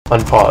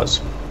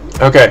unpause.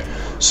 Okay,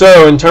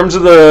 so in terms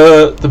of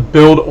the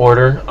build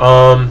order,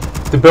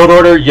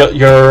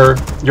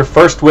 your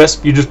first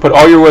wisp, you just put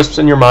all your wisps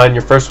in your mine.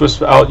 Your first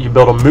wisp out, you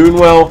build a moon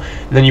well,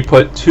 and then you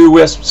put 2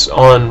 wisps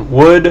on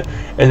wood,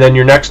 and then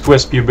your next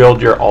wisp you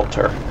build your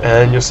altar.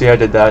 And you'll see I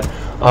did that.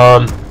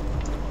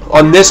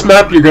 On this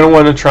map, you're going to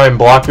want to try and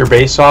block your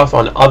base off.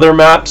 On other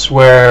maps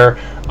where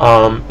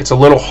it's a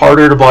little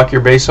harder to block your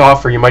base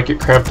off, or you might get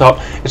cramped up,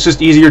 it's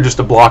just easier just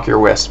to block your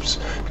wisps,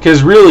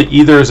 because really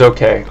either is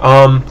okay.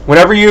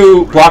 Whenever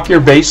you block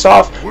your base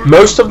off,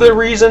 most of the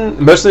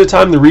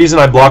time the reason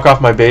I block off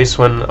my base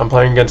when I'm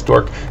playing against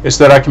orc is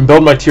that I can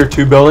build my tier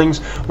 2 buildings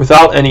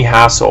without any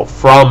hassle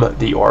from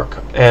the orc.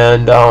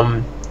 And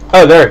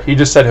oh, there, he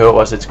just said who it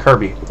was. It's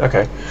Kirby.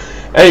 Okay,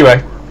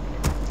 anyway,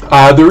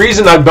 the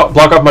reason I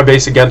block off my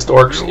base against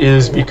orcs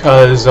is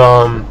because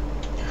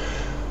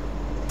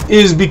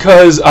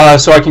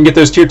so I can get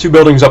those tier 2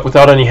 buildings up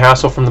without any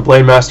hassle from the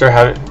Blade Master,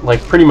 having like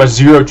pretty much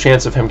 0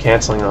 chance of him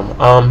canceling them.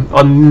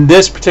 On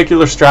this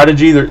particular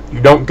strategy,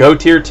 you don't go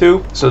tier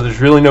 2, so there's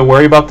really no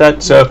worry about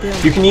that. So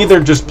you can either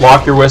just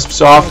block your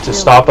wisps off to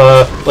stop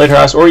a Blade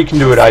Harass, or you can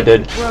do what I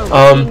did.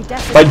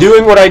 By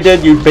doing what I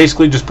did, you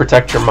basically just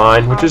protect your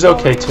mine, which is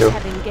okay too.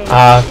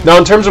 Now,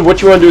 in terms of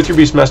what you want to do with your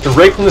Beastmaster,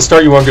 right from the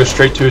start, you want to go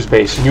straight to his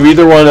base. And you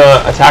either want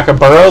to attack a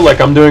burrow, like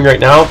I'm doing right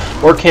now,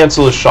 or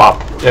cancel his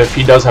shop, if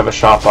he does have a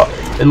shop up.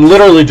 And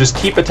literally just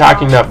keep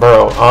attacking that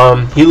burrow.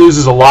 He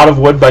loses a lot of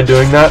wood by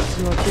doing that.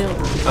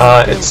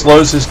 It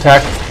slows his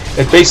tech.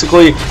 It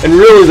basically, and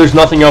really there's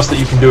nothing else that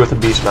you can do with a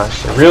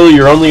Beastmaster. Really,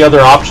 your only other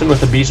option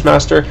with a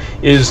Beastmaster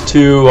is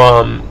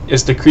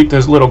to creep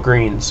those little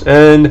greens.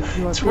 And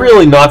it's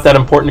really not that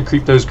important to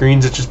creep those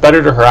greens. It's just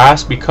better to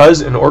harass,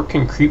 because an orc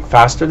can creep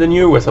faster than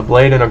you with a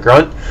blade and a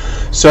grunt.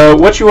 So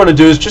what you want to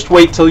do is just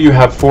wait till you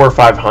have 4 or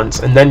 5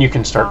 hunts, and then you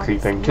can start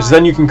creeping, because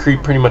then you can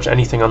creep pretty much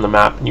anything on the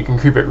map, and you can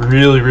creep it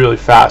really, really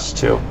fast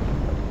too.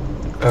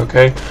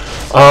 Okay.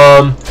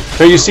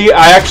 So you see,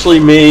 I actually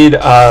made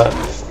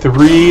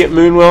 3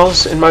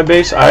 moonwells in my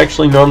base. I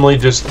actually normally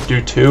just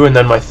do 2, and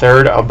then my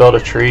 3rd I'll build a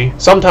tree.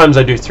 Sometimes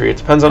I do 3. It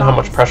depends on how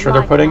much pressure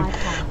they're putting.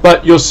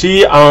 But you'll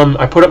see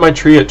I put up my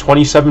tree at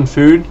 27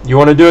 food. You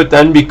want to do it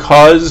then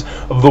because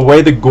of the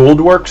way the gold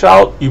works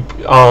out.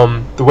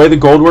 The way the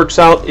gold works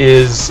out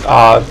is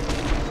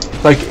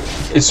like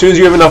as soon as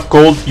you have enough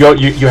gold,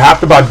 you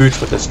have to buy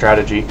boots with this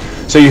strategy.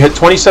 So you hit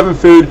 27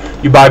 food,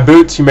 you buy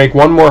boots, you make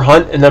 1 more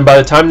hunt, and then by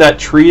the time that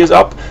tree is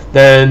up,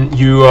 then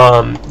you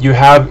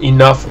have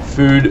enough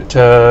food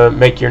to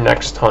make your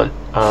next hunt.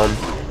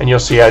 And you'll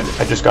see I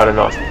just got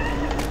enough.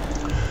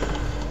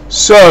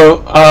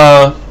 So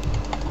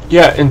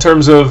yeah, in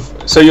terms of,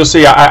 so you'll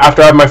see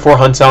after I have my 4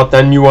 hunts out,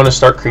 then you want to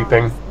start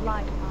creeping.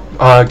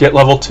 Get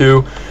level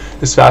 2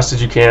 as fast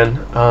as you can.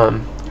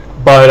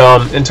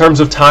 But in terms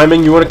of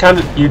timing, you want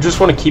to you just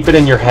want to keep it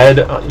in your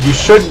head.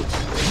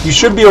 You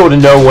should be able to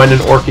know when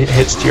an orc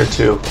hits tier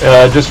 2.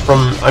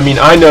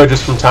 I know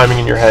just from timing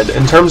in your head.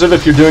 In terms of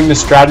if you're doing this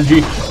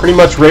strategy, pretty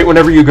much right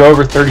whenever you go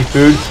over 30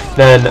 food,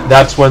 then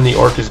that's when the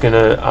orc is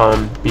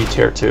gonna be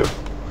tier 2.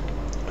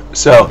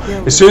 So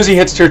as soon as he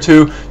hits tier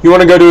 2, you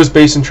want to go to his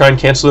base and try and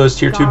cancel those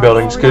tier 2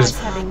 buildings, because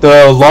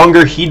the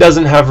longer he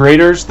doesn't have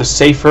raiders, the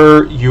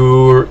safer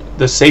your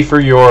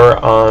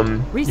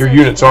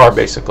units are,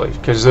 basically,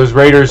 because those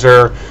raiders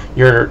are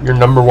your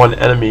 #1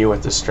 enemy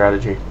with this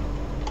strategy.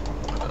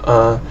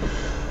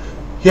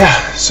 Yeah,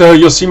 so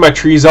you'll see my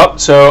trees up,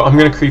 so I'm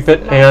gonna creep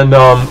it, and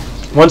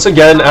once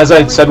again, as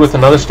I said with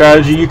another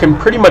strategy, you can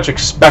pretty much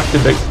expect for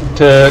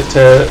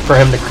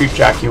him to creep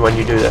jack you when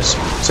you do this.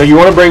 So you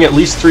want to bring at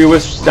least 3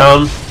 wisps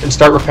down and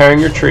start repairing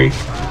your tree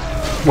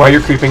while you're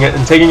creeping it,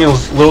 and taking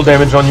as little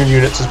damage on your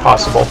units as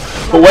possible.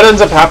 But what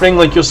ends up happening,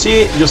 like you'll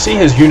see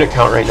his unit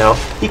count right now.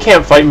 He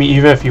can't fight me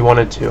even if he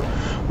wanted to.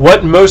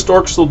 What most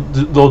orcs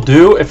will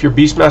do if your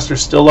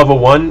Beastmaster's still level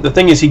 1, the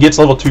thing is he gets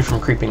level 2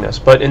 from creeping this,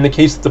 but in the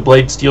case that the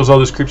blade steals all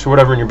those creeps or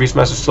whatever and your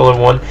Beastmaster's still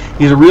level 1,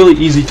 he's a really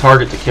easy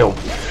target to kill.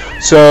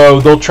 So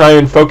they'll try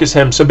and focus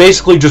him. So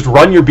basically just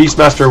run your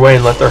Beastmaster away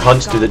and let their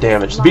hunts do the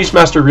damage. The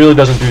Beastmaster really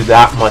doesn't do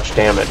that much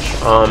damage.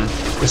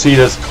 You see he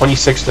does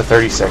 26 to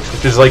 36,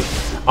 which is like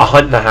a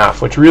hunt and a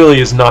half, which really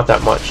is not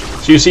that much.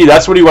 So you see,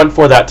 that's what he went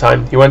for that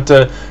time. He went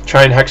to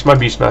try and hex my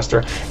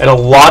Beastmaster, and a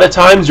lot of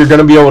times you're going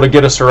to be able to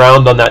get us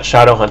around on that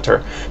Shadow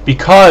Hunter,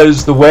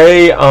 because the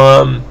way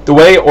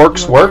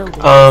orcs work,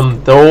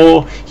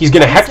 he's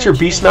going to hex your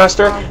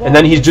Beastmaster, and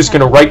then he's just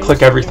going to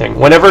right-click everything.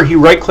 Whenever he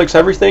right-clicks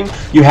everything,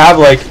 you have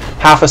like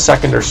half a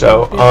second or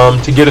so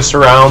to get us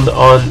around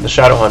on the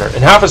Shadow Hunter.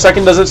 And half a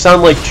second doesn't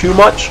sound like too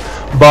much,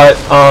 but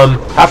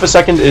half a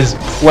second is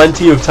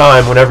plenty of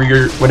time whenever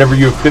you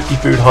have 50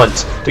 food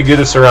hunts to get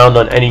us around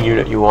on any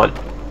unit you want,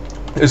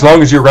 as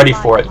long as you're ready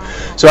for it.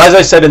 So as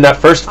I said in that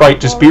first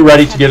fight, just be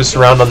ready to get us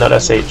around on that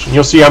SH, and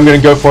you'll see I'm going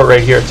to go for it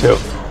right here too.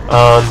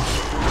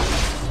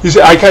 You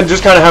see, I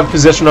just kind of have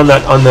position on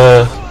that on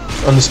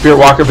the Spirit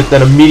Walker, but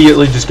then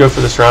immediately just go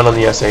for this round on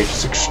the SH.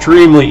 It's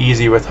extremely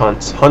easy with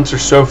hunts. Hunts are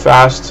so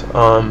fast,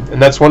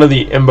 and that's one of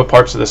the imba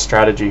parts of this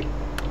strategy.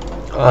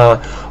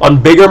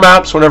 On bigger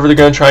maps, whenever they're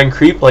going to try and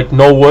creep, like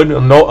Nullwood,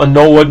 on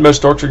Nullwood,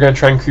 most orcs are going to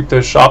try and creep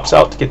those shops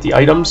out to get the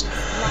items.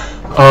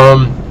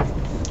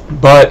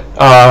 But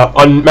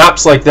on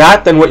maps like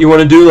that, then what you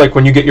want to do, like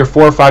when you get your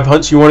 4 or 5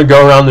 hunts, you want to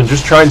go around and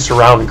just try and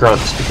surround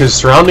grunts, because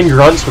surrounding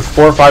grunts with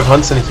 4 or 5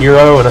 hunts and a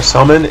hero and a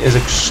summon is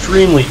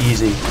extremely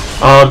easy.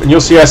 And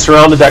you'll see I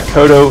surrounded that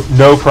Kodo,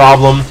 no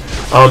problem.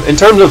 In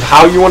terms of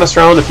how you want to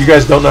surround, if you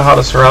guys don't know how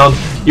to surround,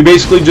 you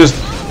basically just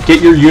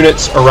get your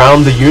units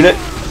around the unit.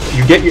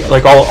 You get your,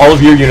 like all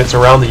of your units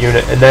around the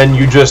unit, and then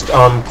you just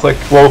click.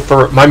 Well,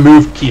 for my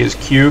move key is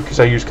Q because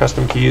I use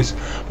custom keys.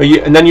 But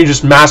and then you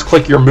just mass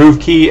click your move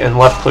key and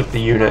left click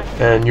the unit,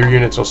 and your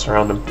units will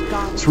surround them.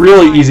 It's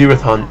really easy with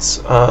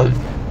hunts.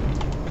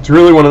 It's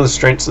really one of the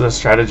strengths of this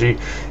strategy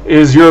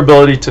is your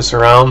ability to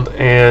surround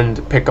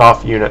and pick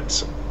off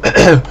units.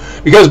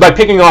 Because by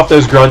picking off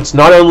those grunts,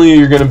 not only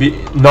you're going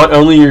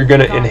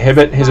to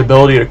inhibit his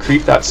ability to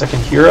creep that second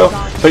hero,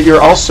 but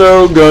you're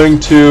also going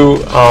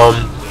to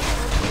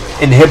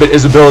inhibit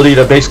his ability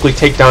to basically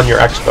take down your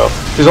expo.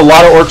 There's a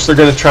lot of orcs that are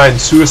going to try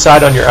and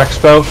suicide on your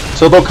expo,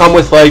 so they'll come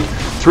with like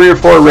 3 or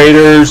 4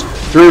 raiders,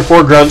 3 or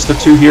 4 grunts, the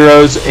 2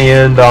 heroes,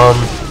 and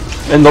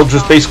they'll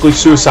just basically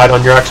suicide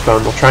on your expo,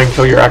 and they'll try and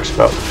kill your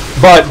expo.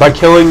 But by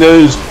killing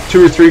those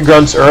 2 or 3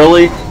 grunts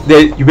early,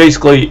 you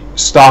basically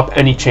stop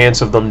any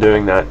chance of them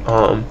doing that.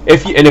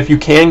 If you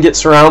can get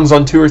surrounds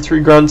on 2 or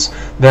 3 grunts,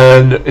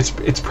 then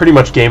it's pretty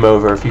much game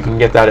over if you can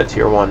get that at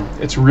tier 1.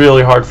 It's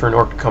really hard for an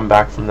orc to come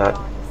back from that.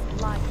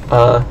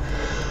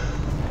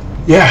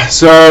 Yeah,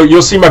 so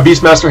you'll see my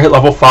Beastmaster hit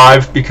level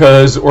 5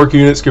 because orc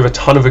units give a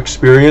ton of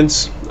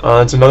experience.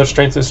 It's another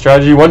strength and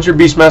strategy. Once your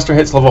Beastmaster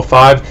hits level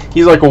 5,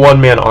 he's like a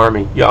one-man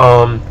army.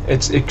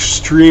 It's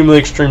extremely,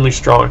 extremely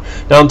strong.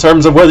 Now, in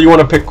terms of whether you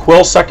want to pick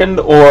Quill second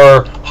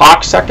or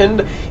Hawk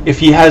second, if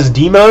he has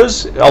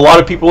demos, a lot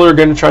of people are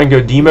going to try and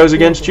go demos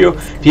against you.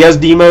 If he has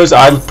demos,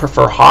 I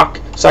prefer Hawk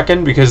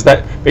second because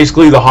that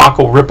basically the Hawk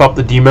will rip up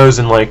the demos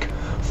in like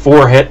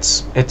 4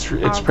 hits. It's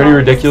pretty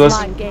ridiculous.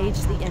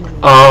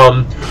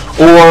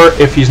 Or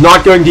if he's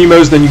not going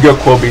demos, then you go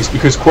Quillbeast,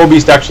 because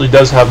Quillbeast actually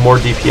does have more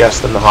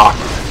DPS than the Hawk.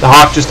 The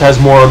Hawk just has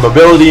more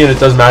mobility and it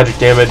does magic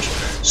damage,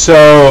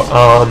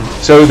 so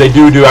they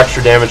do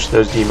extra damage to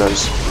those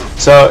demos.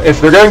 So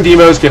if they're going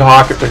demos, get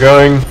Hawk. If they're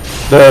going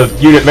the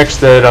unit mix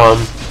that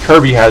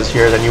Kirby has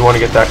here, then you want to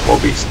get that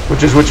Quillbeast,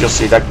 which is what you'll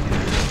see. That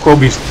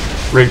Quillbeast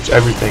rapes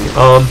everything.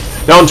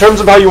 Now, in terms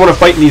of how you want to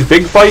fight in these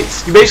big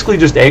fights, you basically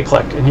just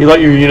A-click, and you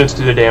let your units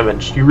do the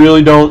damage. You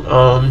really don't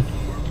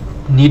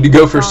need to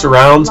go for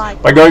surrounds.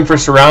 By going for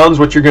surrounds,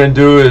 what you're going to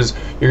do is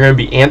you're going to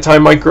be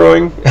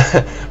anti-microing.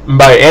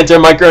 By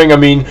anti-microing, I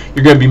mean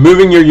you're going to be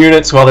moving your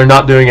units while they're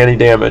not doing any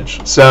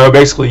damage. So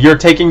basically, you're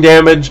taking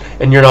damage,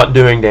 and you're not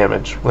doing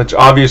damage, which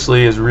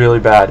obviously is really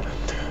bad.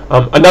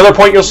 Another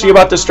point you'll see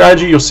about this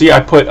strategy, you'll see I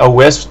put a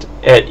wisp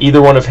at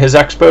either one of his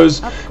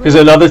expos, because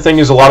another thing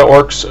is a lot of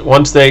orcs,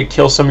 once they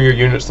kill some of your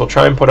units, they'll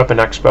try and put up an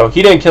expo.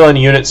 He didn't kill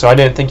any units, so I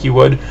didn't think he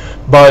would,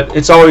 but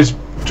it's always,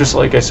 just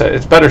like I said,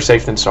 it's better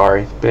safe than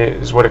sorry,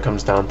 is what it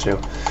comes down to.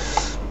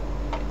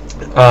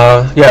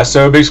 Yeah,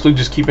 so basically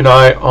just keep an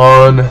eye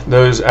on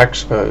those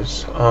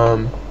expos.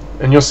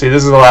 And you'll see,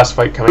 this is the last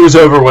fight coming. It was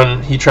over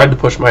when he tried to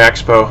push my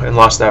expo and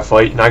lost that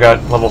fight, and I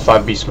got level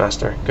 5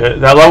 Beastmaster.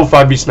 That level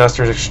 5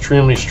 Beastmaster is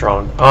extremely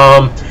strong.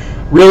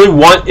 Really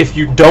if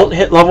you don't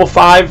hit level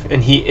 5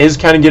 and he is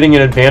kind of getting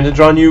an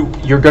advantage on you,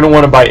 you're going to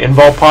want to buy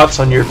invul pots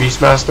on your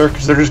Beastmaster,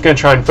 because they're just going to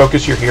try and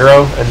focus your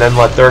hero and then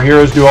let their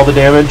heroes do all the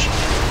damage.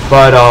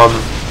 But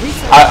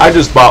I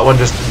just bought one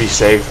just to be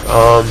safe.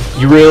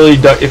 You really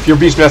if your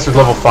Beastmaster's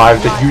level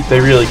 5, they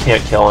really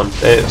can't kill him,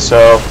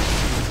 so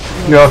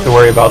you don't have to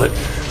worry about it.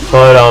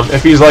 But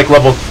if he's like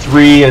level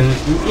 3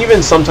 and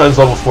even sometimes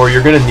level 4,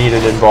 you're going to need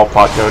an invul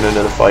pot going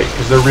into the fight,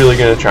 because they're really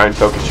going to try and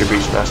focus your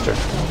Beastmaster.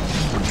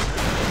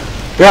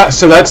 Yeah,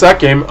 so that's that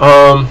game.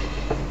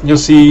 You'll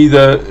see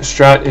the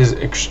strat is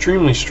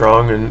extremely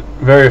strong and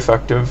very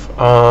effective.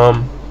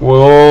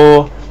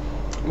 We'll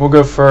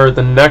go for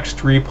the next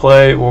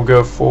replay. We'll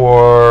go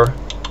for,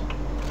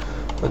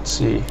 let's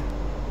see.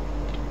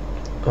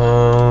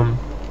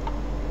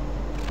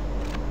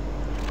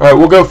 Alright,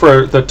 we'll go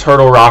for the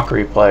Turtle Rock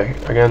replay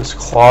against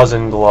Claws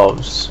and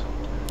Gloves.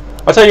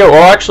 I'll tell you what,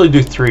 we'll actually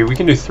do 3. We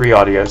can do 3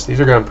 audios. These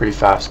are going pretty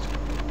fast.